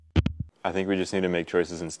I think we just need to make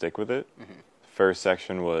choices and stick with it. First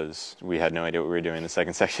section was we had no idea what we were doing. The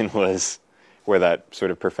second section was where that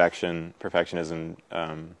sort of perfectionism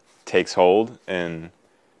takes hold, and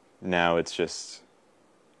now it's just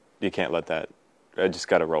you can't let that. I just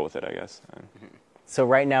got to roll with it, I guess. So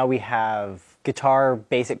right now we have guitar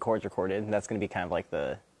basic chords recorded, and that's going to be kind of like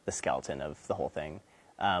the skeleton of the whole thing.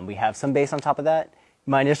 We have some bass on top of that.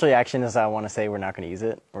 My initial reaction is I want to say we're not going to use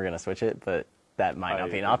it. We're going to switch it, but that might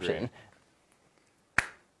not be an option.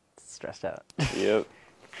 Stressed out. Yep.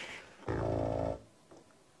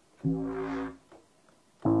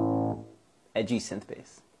 Edgy synth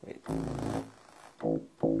bass. Wait.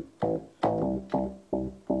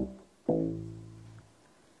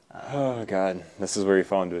 Oh God, this is where you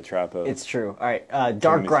fall into a trap of. It's true. All right,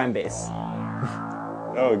 dark grime bass.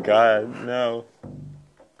 Oh God, no.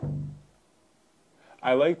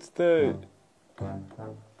 I liked the.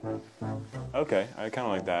 Okay, I kind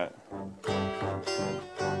of like that.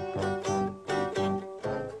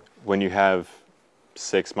 When you have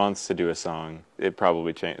 6 months to do a song, it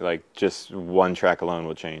probably change. Like just one track alone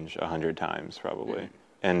will change 100 times probably,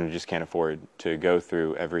 and we just can't afford to go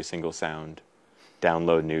through every single sound,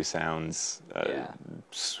 download new sounds,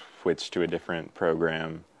 switch to a different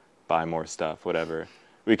program, buy more stuff, whatever.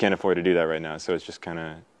 We can't afford to do that right now, so it's just kind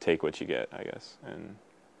of take what you get, I guess,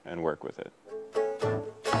 and work with it.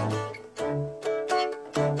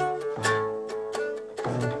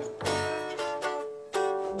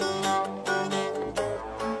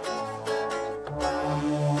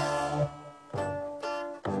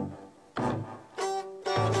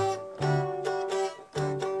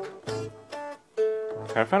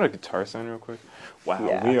 Can I find a guitar sound real quick? Wow,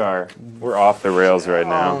 Yeah. we're off the rails right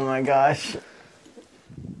now. Oh my gosh.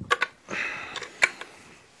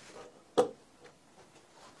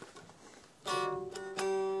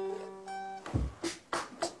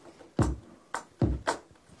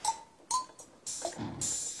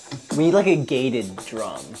 We need like a gated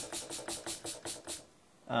drum.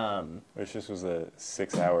 Wish this was a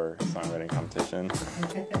 6-hour songwriting competition.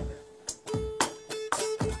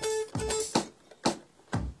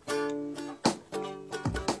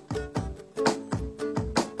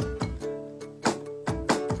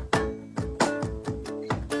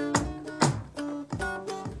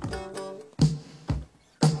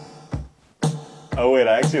 Oh wait,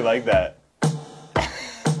 I actually like that.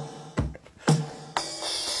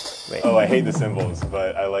 Wait. Oh, I hate the cymbals,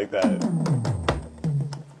 but I like that.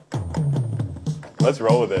 Let's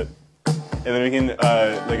roll with it. And then we can,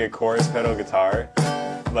 like a chorus pedal guitar,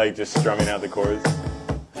 like just strumming out the chords.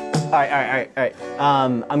 All right.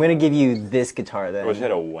 I'm gonna give you this guitar then. I wish I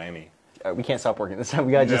had a whammy. We can't stop working this time.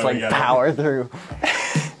 We gotta just No, we like gotta- power through.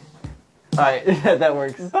 All right, that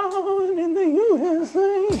works. Born in the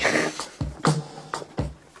USA.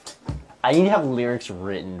 I need to have lyrics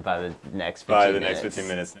written by the next 15 By the minutes. next 15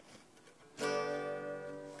 minutes.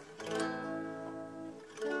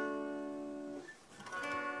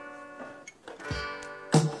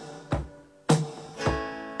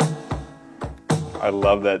 I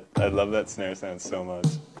love that. I love that snare sound so much.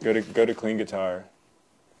 Go to clean guitar.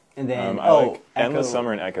 And then, I like Endless Echo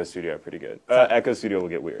Summer and Echo Studio are pretty good. Echo Studio will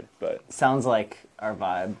get weird, but sounds like our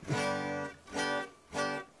vibe.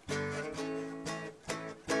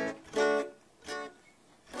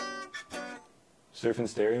 Surf and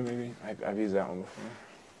Stereo maybe. I've used that one before.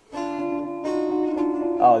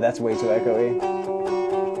 Oh, that's way too echoey.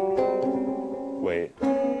 Wait.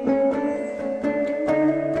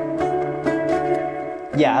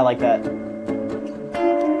 Yeah, I like that.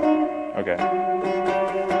 Okay.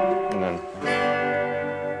 And then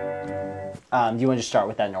Do you want to just start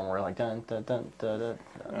with that normal, like dun dun dun dun dun?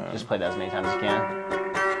 Just play that as many times as you can.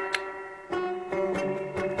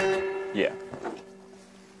 yeah.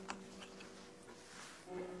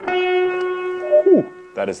 Whew,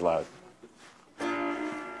 that is loud.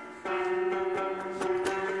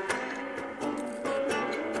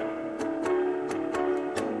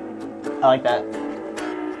 I like that.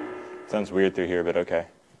 Sounds weird through here, but okay.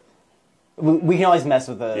 We can always mess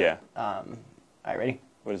with the. Yeah. All right, ready?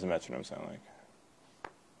 What does the metronome sound like?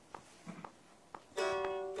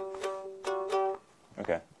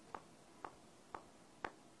 Okay.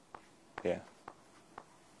 Yeah.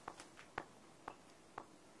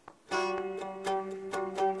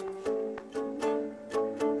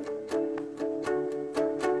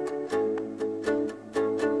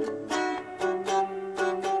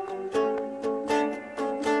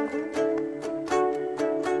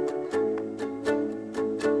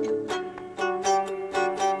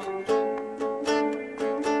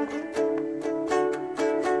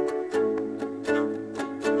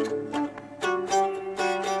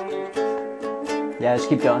 Yeah, just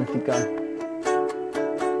keep going, keep going.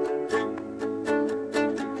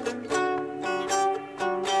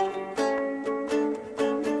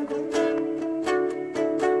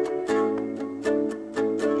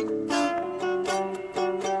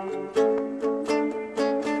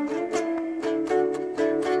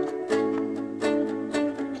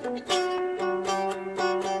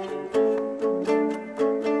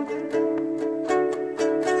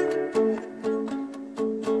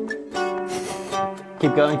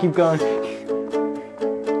 Keep going, keep going.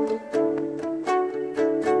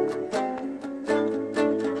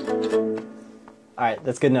 All right,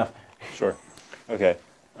 that's good enough. Sure. Okay.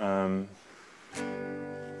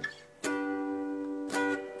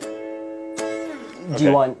 Do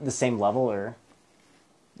you want the same level, or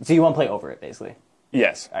so you want to play over it, basically?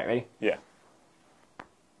 Yes. All right, ready? Yeah.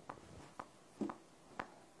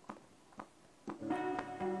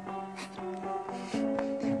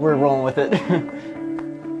 We're rolling with it.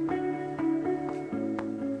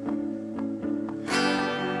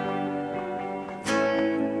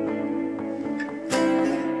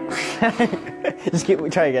 Just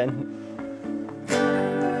try again.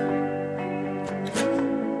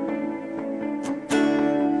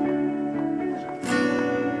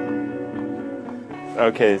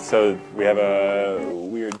 Okay, so we have a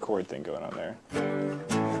weird chord thing going on there.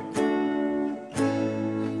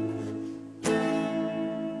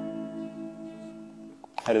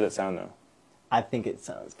 How did that sound, though? I think it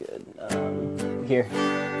sounds good. Here,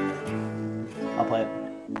 I'll play it.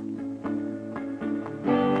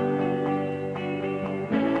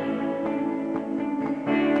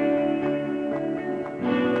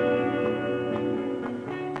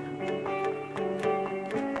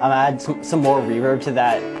 I'm gonna add some more reverb to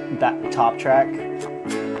that top track.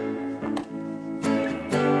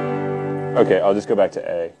 Okay, I'll just go back to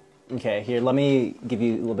A. Okay, here, let me give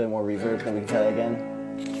you a little bit more reverb, then we can try that again.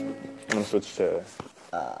 I'm gonna switch to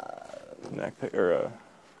neck pick, or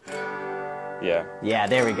yeah, Yeah,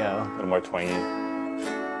 there we a go. little more twangy.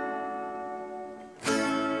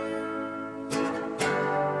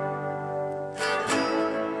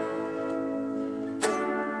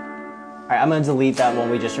 All right, I'm gonna delete that one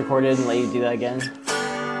we just recorded and let you do that again.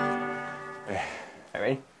 All right,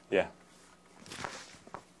 ready? Yeah.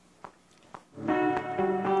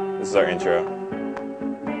 This is our intro. I'm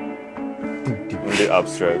gonna do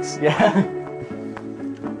upstrokes. Yeah.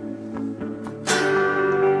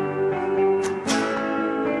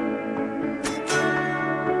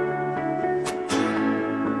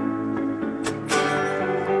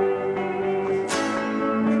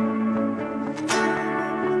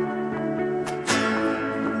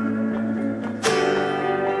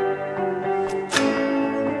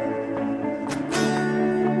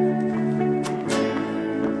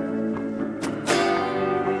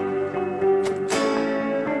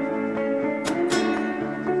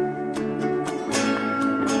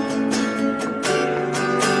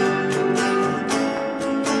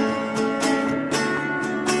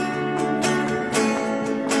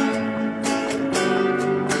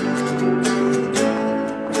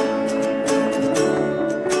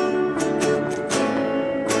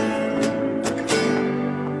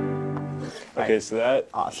 Okay, so that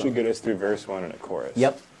Awesome. should get us through verse 1 and a chorus.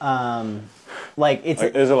 Yep. Like it's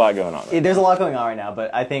There's a lot going on. there's a lot going on right now,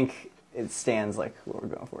 but I think it stands like what we're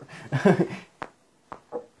going for.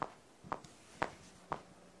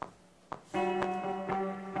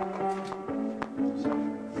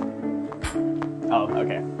 Oh,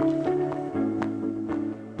 okay.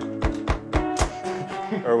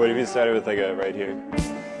 Or what if you started with like a right here?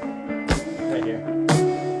 Right here.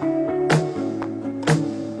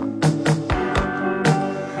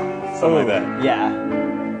 Something like that. Yeah.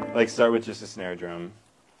 Like start with just a snare drum.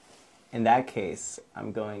 In that case,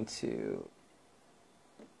 I'm going to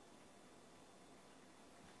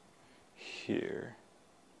Here.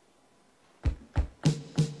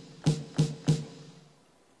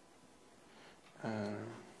 I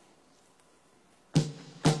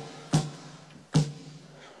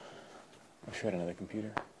should have another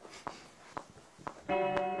computer.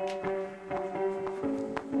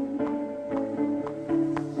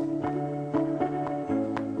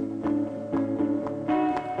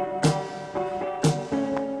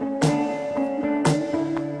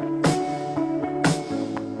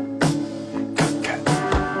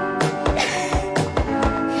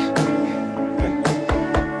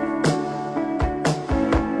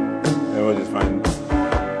 And we'll just find.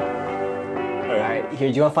 All right, here,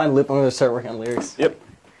 do you want to find a loop? I'm going to start working on lyrics. Yep.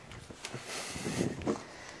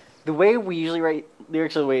 The way we usually write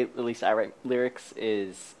lyrics, or the way at least I write lyrics,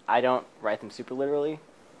 is I don't write them super literally.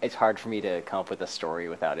 it's hard for me to come up with a story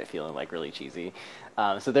without it feeling like really cheesy.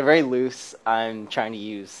 So they're very loose. I'm trying to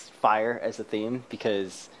use fire as a theme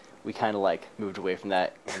because we kind of like moved away from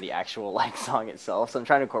that in the actual like song itself. So I'm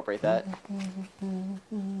trying to incorporate that.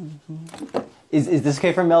 Is this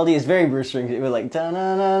okay for melody? It's very Bruce Springsteen. It was like da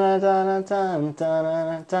na na na da na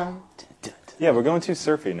da da. Yeah, we're going too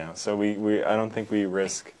surfy now, so we I don't think we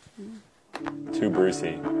risk too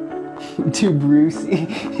Brucey. Too Brucey.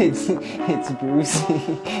 It's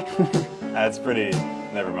Brucey. That's pretty.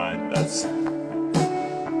 Never mind. That's.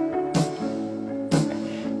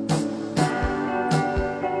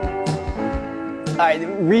 All right,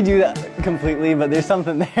 redo that completely, but there's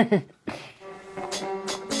something there.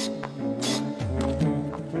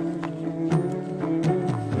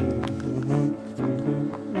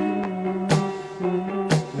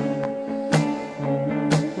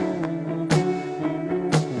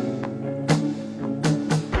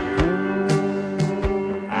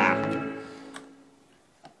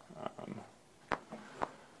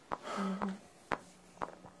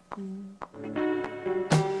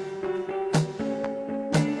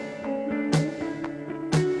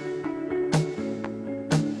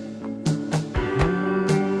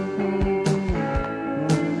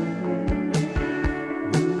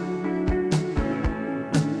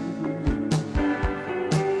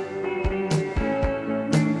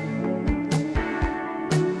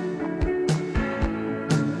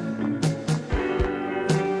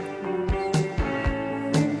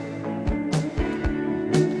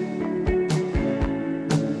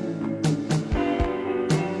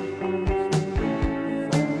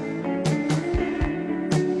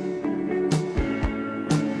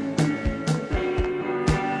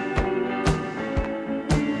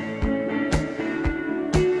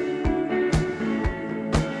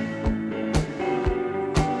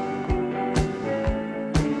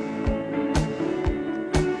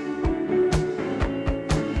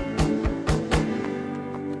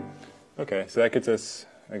 Okay, so that gets us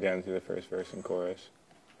again through the first verse and chorus.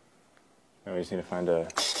 Now we just need to find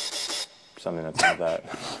something that's not that.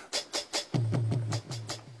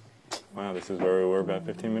 Wow, this is where we were about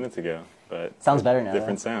 15 minutes ago, but Sounds better now.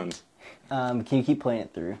 Different sounds. Can you keep playing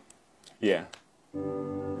it through? Yeah. Let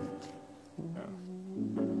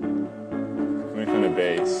me find a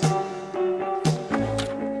bass.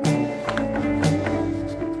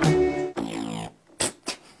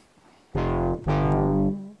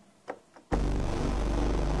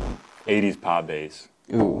 '80s pop bass.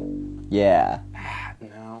 Ooh, yeah.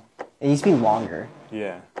 No. It needs to be longer.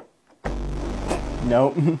 Yeah.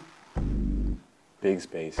 Nope. Big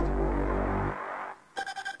spaced.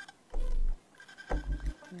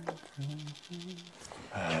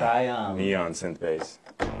 Try Neon synth bass.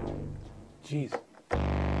 Jeez.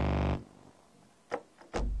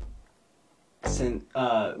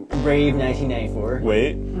 Rave 1994.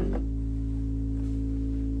 Wait.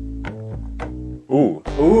 Ooh.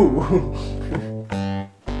 Ooh.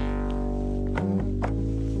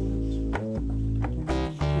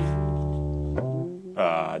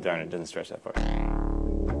 Darn it, didn't stretch that far.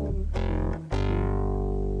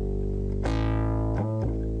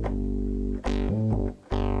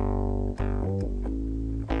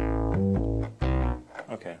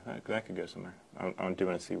 Okay, that could go somewhere. I do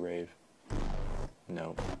want to see rave.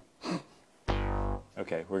 No.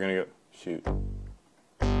 Okay, we're gonna go. Shoot.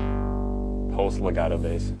 Pulse legato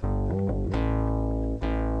bass.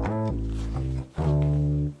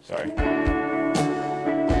 Sorry.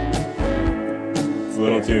 It's a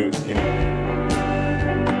little too, you know.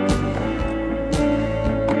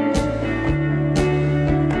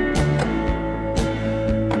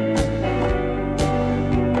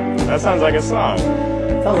 That sounds like a song.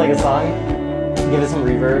 Sounds like a song. Give it some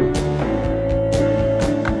reverb.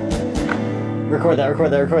 Record that,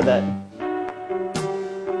 record that, record that.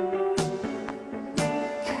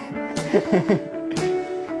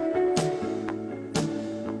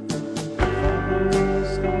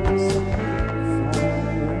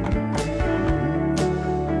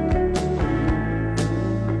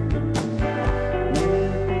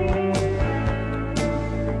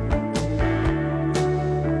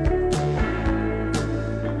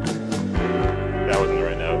 That wasn't the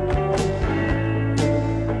right note.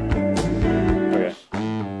 Okay.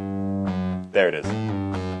 There it is.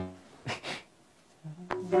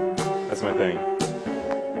 That's my thing.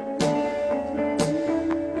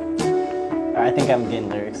 I think I'm getting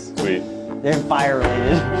lyrics. Sweet. They're fire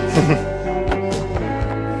related.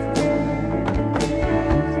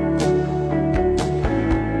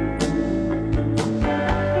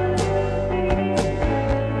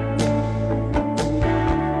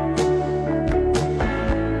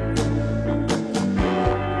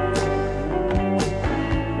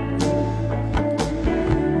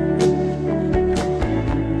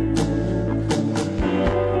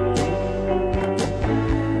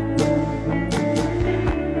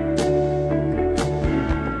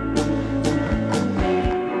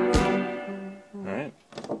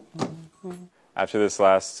 After this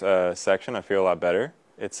last section, I feel a lot better.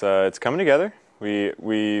 It's coming together.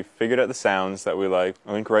 We figured out the sounds that we like.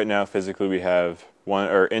 I think right now, physically, we have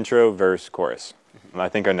intro, verse, chorus. And I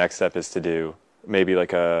think our next step is to do maybe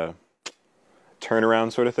like a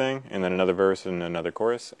turnaround sort of thing, and then another verse and another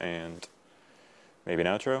chorus, and maybe an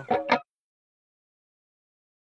outro.